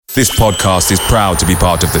This podcast is proud to be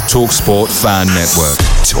part of the TalkSport Fan Network.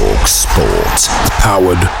 TalkSport.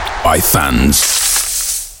 Powered by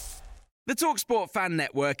fans. The TalkSport Fan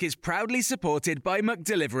Network is proudly supported by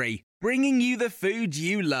McDelivery, bringing you the food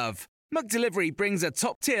you love. McDelivery brings a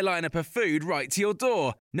top-tier lineup of food right to your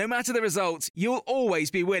door. No matter the result, you'll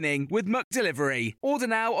always be winning with McDelivery. Order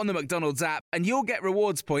now on the McDonald's app and you'll get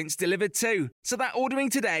rewards points delivered too. So that ordering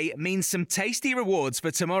today means some tasty rewards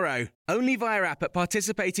for tomorrow. Only via app at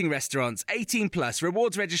participating restaurants. 18 plus.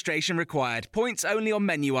 Rewards registration required. Points only on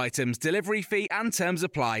menu items. Delivery fee and terms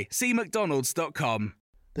apply. See mcdonalds.com.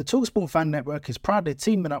 The TalkSport Fan Network is proudly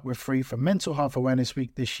teaming up with Free for Mental Health Awareness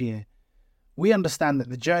Week this year. We understand that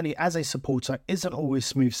the journey as a supporter isn't always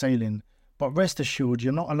smooth sailing, but rest assured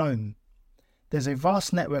you're not alone. There's a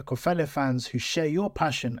vast network of fellow fans who share your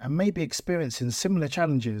passion and may be experiencing similar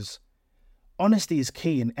challenges. Honesty is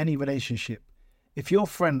key in any relationship. If your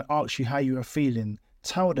friend asks you how you are feeling,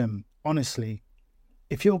 tell them honestly.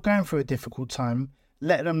 If you're going through a difficult time,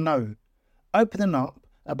 let them know. Opening up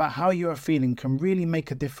about how you are feeling can really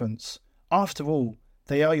make a difference. After all,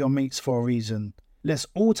 they are your mates for a reason. Let's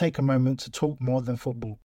all take a moment to talk more than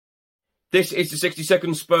football. This is the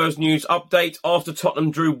 60-second Spurs news update. After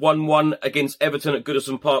Tottenham drew 1-1 against Everton at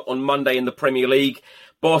Goodison Park on Monday in the Premier League,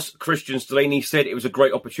 boss Christian Stellini said it was a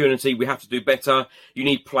great opportunity. We have to do better. You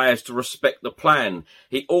need players to respect the plan.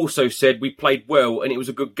 He also said we played well and it was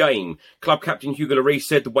a good game. Club captain Hugo Lloris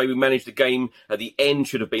said the way we managed the game at the end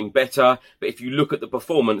should have been better. But if you look at the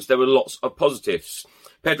performance, there were lots of positives.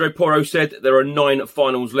 Pedro Porro said there are 9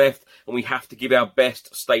 finals left and we have to give our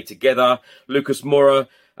best, stay together. Lucas Moura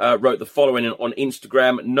wrote the following on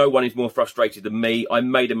Instagram: "No one is more frustrated than me. I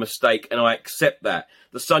made a mistake and I accept that."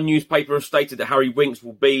 The Sun newspaper has stated that Harry Winks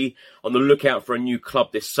will be on the lookout for a new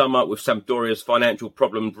club this summer, with Sampdoria's financial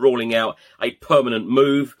problems ruling out a permanent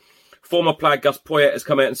move. Former player Gus Poyet has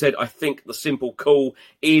come out and said, "I think the simple call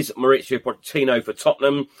is Mauricio Pochettino for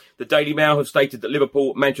Tottenham." The Daily Mail have stated that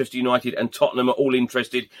Liverpool, Manchester United and Tottenham are all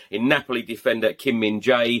interested in Napoli defender Kim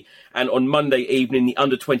Min-jae. And on Monday evening, the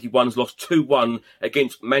under-21s lost 2-1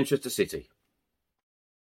 against Manchester City.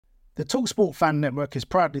 The TalkSport Fan Network is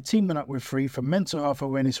proudly teaming up with Free for Mental Health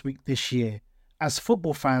Awareness Week this year. As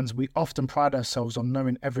football fans, we often pride ourselves on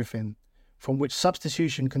knowing everything, from which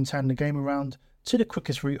substitution can turn the game around to the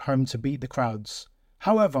quickest route home to beat the crowds.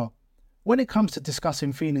 However, when it comes to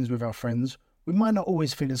discussing feelings with our friends, we might not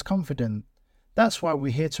always feel as confident. That's why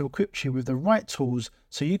we're here to equip you with the right tools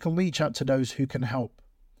so you can reach out to those who can help.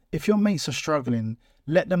 If your mates are struggling,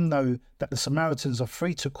 let them know that the Samaritans are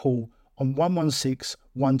free to call on 116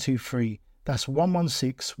 123. That's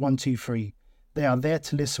 116 123. They are there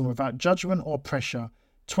to listen without judgment or pressure,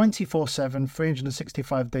 24/7,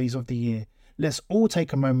 365 days of the year. Let's all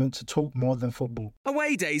take a moment to talk more than football.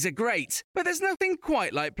 Away days are great, but there's nothing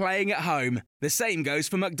quite like playing at home. The same goes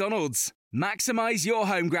for McDonald's. Maximise your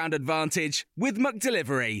home ground advantage with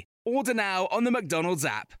McDelivery. Order now on the McDonald's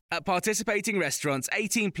app. At participating restaurants,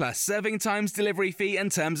 18 plus, serving times, delivery fee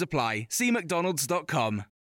and terms apply. See mcdonalds.com.